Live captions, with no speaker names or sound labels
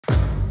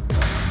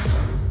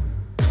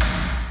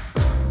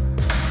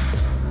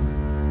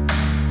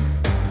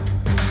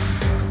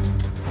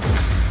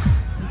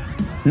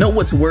Know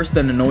what's worse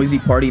than a noisy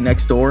party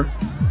next door?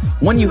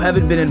 One you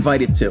haven't been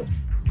invited to.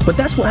 But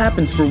that's what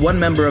happens for one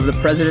member of the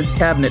president's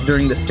cabinet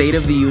during the State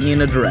of the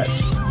Union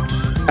address.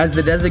 As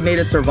the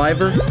designated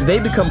survivor, they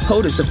become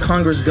POTUS if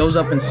Congress goes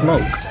up in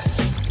smoke.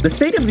 The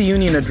State of the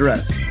Union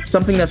address,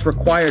 something that's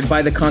required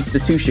by the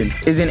Constitution,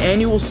 is an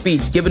annual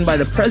speech given by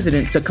the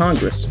president to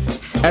Congress.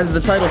 As the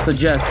title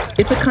suggests,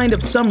 it's a kind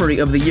of summary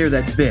of the year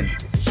that's been,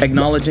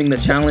 acknowledging the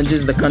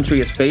challenges the country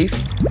has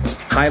faced,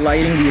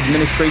 highlighting the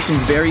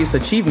administration's various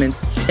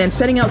achievements, and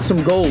setting out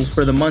some goals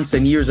for the months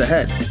and years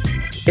ahead.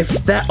 If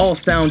that all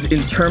sounds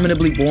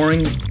interminably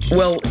boring,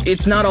 well,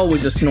 it's not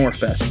always a snore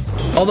fest.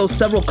 Although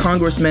several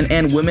congressmen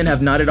and women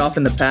have nodded off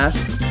in the past,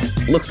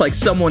 looks like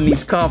someone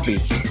needs coffee.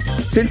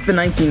 Since the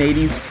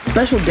 1980s,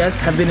 special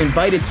guests have been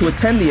invited to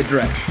attend the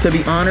address to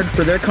be honored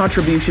for their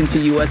contribution to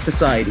U.S.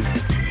 society.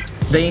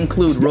 They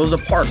include Rosa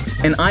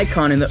Parks, an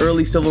icon in the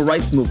early civil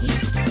rights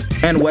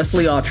movement, and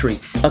Wesley Autry,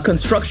 a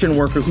construction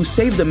worker who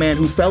saved a man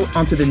who fell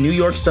onto the New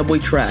York subway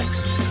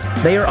tracks.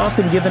 They are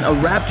often given a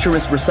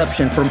rapturous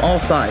reception from all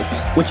sides,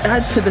 which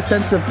adds to the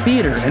sense of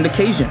theater and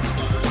occasion.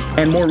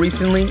 And more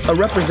recently, a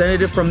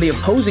representative from the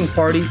opposing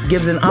party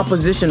gives an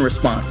opposition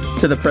response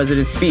to the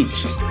president's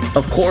speech.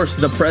 Of course,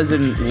 the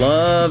president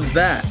loves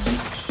that.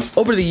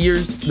 Over the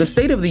years, the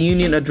State of the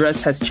Union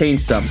address has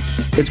changed some.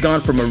 It's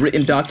gone from a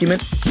written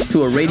document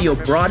to a radio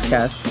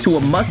broadcast to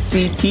a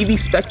must-see TV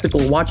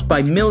spectacle watched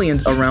by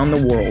millions around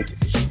the world.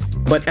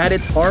 But at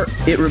its heart,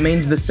 it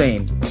remains the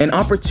same, an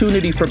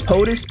opportunity for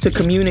POTUS to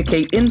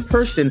communicate in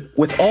person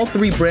with all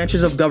three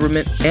branches of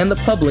government and the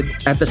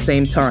public at the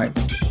same time,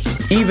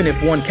 even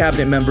if one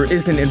cabinet member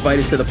isn't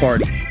invited to the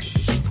party.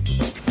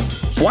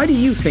 Why do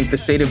you think the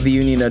State of the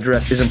Union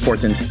address is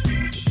important?